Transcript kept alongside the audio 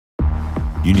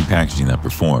You need packaging that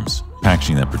performs,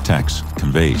 packaging that protects,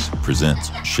 conveys,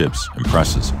 presents, ships,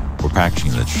 impresses, or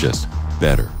packaging that's just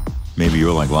better. Maybe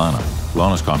you're like Lana.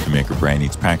 Lana's coffee maker brand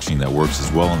needs packaging that works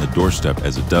as well on the doorstep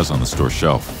as it does on the store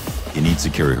shelf. It needs to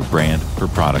carry her brand, her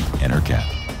product, and her cat.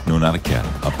 No, not a cat,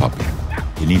 a puppy.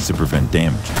 It needs to prevent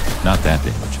damage, not that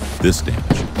damage, this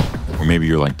damage. Or maybe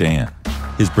you're like Dan.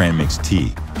 His brand makes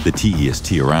tea, the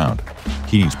TEST around.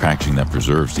 He needs packaging that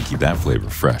preserves to keep that flavor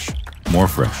fresh. More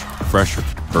fresh, fresher,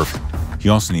 perfect. He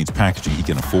also needs packaging he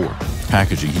can afford,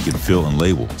 packaging he can fill and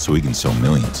label so he can sell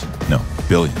millions, no,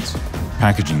 billions.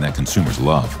 Packaging that consumers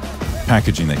love,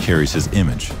 packaging that carries his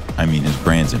image, his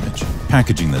brand's image.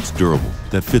 Packaging that's durable,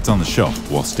 that fits on the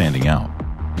shelf while standing out.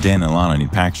 Dan and Lana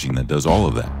need packaging that does all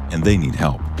of that, and they need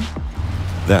help.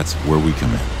 That's where we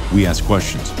come in. We ask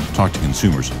questions, talk to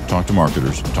consumers, talk to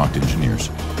marketers, talk to engineers.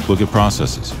 Look at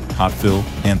processes, hot fill,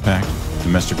 hand packed,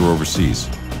 domestic or overseas.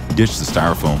 Ditch the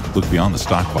styrofoam, look beyond the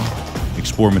stock bottle.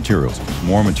 Explore materials,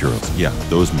 more materials, yeah,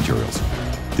 those materials.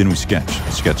 Then we sketch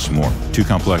some more. Too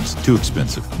complex, too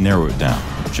expensive, narrow it down.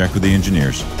 Check with the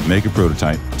engineers, make a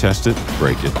prototype, test it,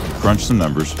 break it, crunch some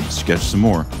numbers, sketch some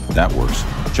more, that works.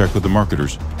 Check with the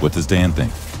marketers, what does Dan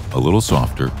think? A little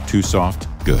softer, too soft,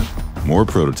 good. More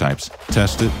prototypes,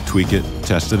 test it, tweak it,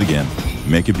 test it again,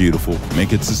 make it beautiful,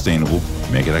 make it sustainable,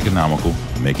 make it economical,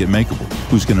 make it makeable.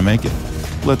 Who's gonna make it?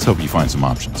 Let's help you find some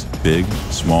options. Big,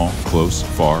 small, close,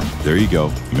 far, there you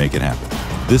go, make it happen.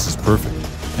 This is perfect.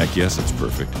 Heck yes, it's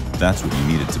perfect. That's what you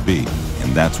need it to be,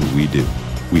 and that's what we do.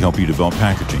 We help you develop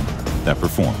packaging that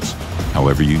performs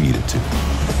however you need it to.